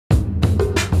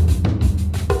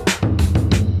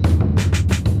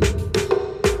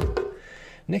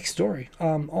Next story.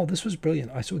 Oh, this was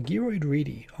brilliant. I saw Geroid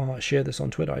Reedy share this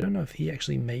on Twitter. I don't know if he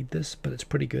actually made this, but it's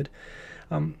pretty good.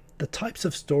 The types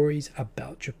of stories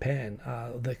about Japan,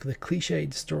 the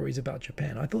cliched stories about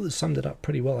Japan. I thought this summed it up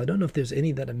pretty well. I don't know if there's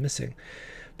any that are missing,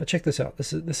 but check this out.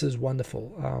 This is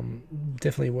wonderful.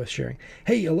 Definitely worth sharing.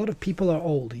 Hey, a lot of people are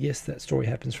old. Yes, that story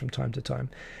happens from time to time.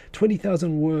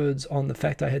 20,000 words on the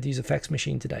fact I had to use a fax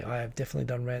machine today. I have definitely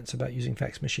done rants about using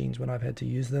fax machines when I've had to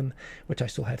use them, which I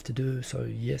still have to do. So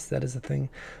yes, that is a thing.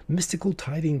 Mystical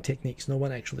tithing techniques no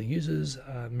one actually uses.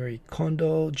 Marie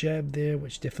Kondo jab there,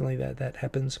 which definitely that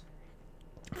happens.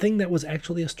 Thing that was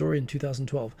actually a story in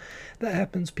 2012. That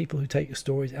happens. People who take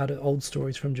stories out of old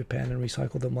stories from Japan and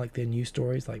recycle them like they're new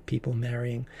stories, like people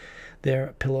marrying their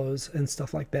pillows and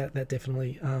stuff like that. That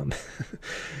definitely,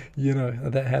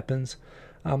 that happens.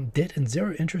 Debt and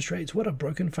zero interest rates. What a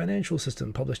broken financial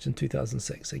system, published in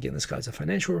 2006. Again, this guy's a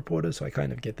financial reporter, so I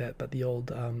kind of get that. But the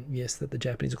old, yes, that the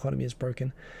Japanese economy is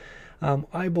broken.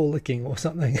 Eyeball licking or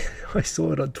something. I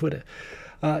saw it on Twitter.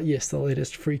 Yes, the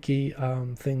latest freaky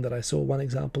thing that I saw one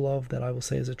example of that I will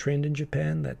say is a trend in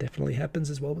Japan. That definitely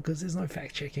happens as well because there's no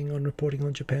fact-checking on reporting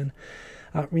on Japan.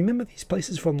 Remember these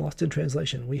places from Lost in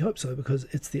Translation? We hope so because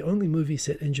it's the only movie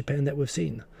set in Japan that we've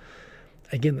seen.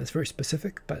 Again, that's very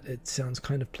specific, but it sounds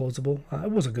kind of plausible.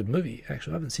 It was a good movie,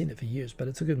 actually. I haven't seen it for years, but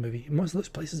it's a good movie. Most of those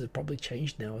places have probably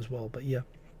changed now as well, but yeah.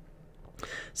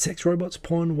 Sex robots,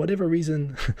 porn, whatever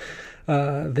reason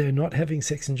they're not having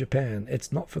sex in Japan.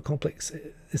 It's not for complex.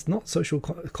 It's not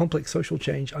complex social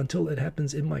change until it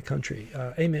happens in my country.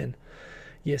 Amen.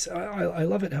 Yes, I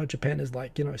love it how Japan is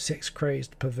like, sex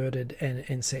crazed, perverted,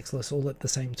 and sexless all at the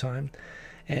same time.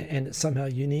 And it's somehow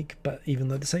unique, but even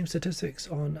though the same statistics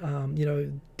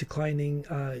on, declining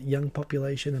young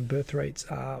population and birth rates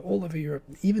all over Europe,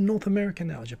 even North America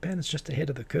now, Japan is just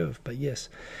ahead of the curve. But yes,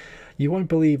 you won't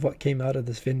believe what came out of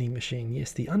this vending machine.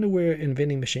 Yes, the underwear and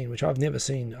vending machine, which I've never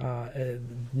seen,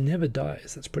 never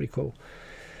dies. That's pretty cool.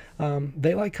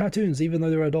 They like cartoons even though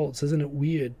they're adults. Isn't it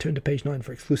weird? Turn to page 9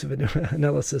 for exclusive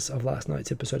analysis of last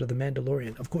night's episode of The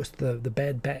Mandalorian. Of course, the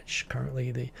Bad Batch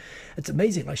currently. It's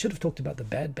amazing. I should have talked about the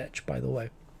Bad Batch, by the way.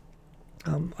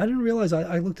 I didn't realize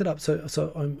I looked it up.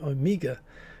 So Omega,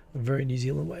 a very New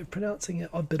Zealand way of pronouncing it.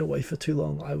 I've been away for too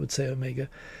long. I would say Omega.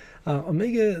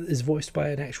 Omega is voiced by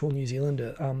an actual New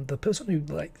Zealander. The person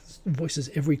who voices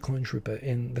every clone trooper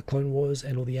in the Clone Wars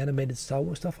and all the animated Star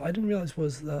Wars stuff, I didn't realize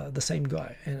was the same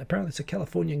guy. And apparently it's a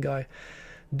Californian guy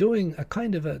doing a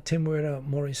kind of a Tim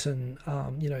Morrison,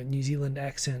 New Zealand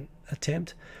accent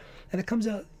attempt. And it comes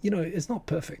out, it's not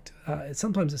perfect.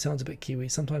 Sometimes it sounds a bit Kiwi,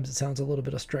 sometimes it sounds a little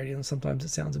bit Australian, sometimes it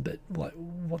sounds a bit like,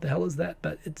 what the hell is that?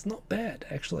 But it's not bad,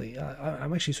 actually.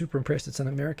 I'm actually super impressed. It's an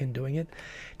American doing it.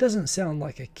 It doesn't sound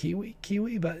like a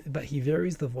Kiwi, but he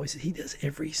varies the voices. He does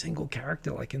every single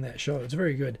character like in that show. It's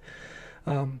very good.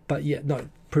 But yeah, no,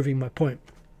 proving my point.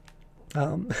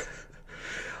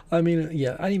 I mean,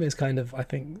 yeah, anime is kind of, I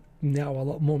think, now a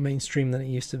lot more mainstream than it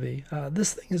used to be.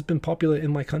 This thing has been popular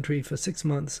in my country for 6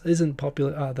 months, isn't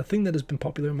popular. The thing that has been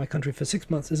popular in my country for 6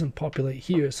 months isn't popular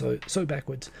here, so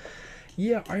backwards.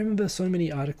 Yeah, I remember so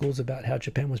many articles about how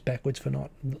Japan was backwards for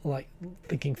not,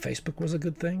 thinking Facebook was a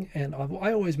good thing, and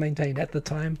I always maintained at the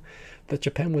time that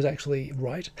Japan was actually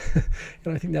right.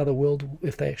 And I think now the world,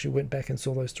 if they actually went back and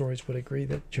saw those stories, would agree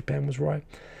that Japan was right.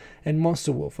 And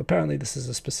Monster Wolf, apparently this is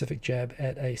a specific jab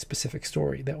at a specific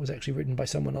story that was actually written by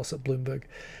someone else at Bloomberg,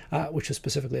 which was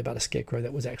specifically about a scarecrow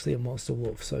that was actually a monster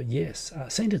wolf. So yes,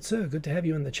 Sainted Sir, good to have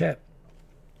you in the chat.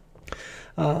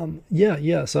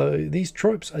 Yeah, so these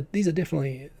tropes, these are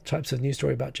definitely types of news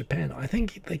story about Japan. I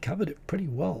think they covered it pretty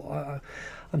well.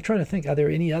 I'm trying to think, are there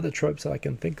any other tropes that I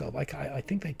can think of? I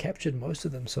think they captured most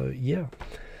of them, so yeah,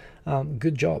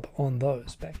 good job on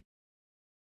those. Back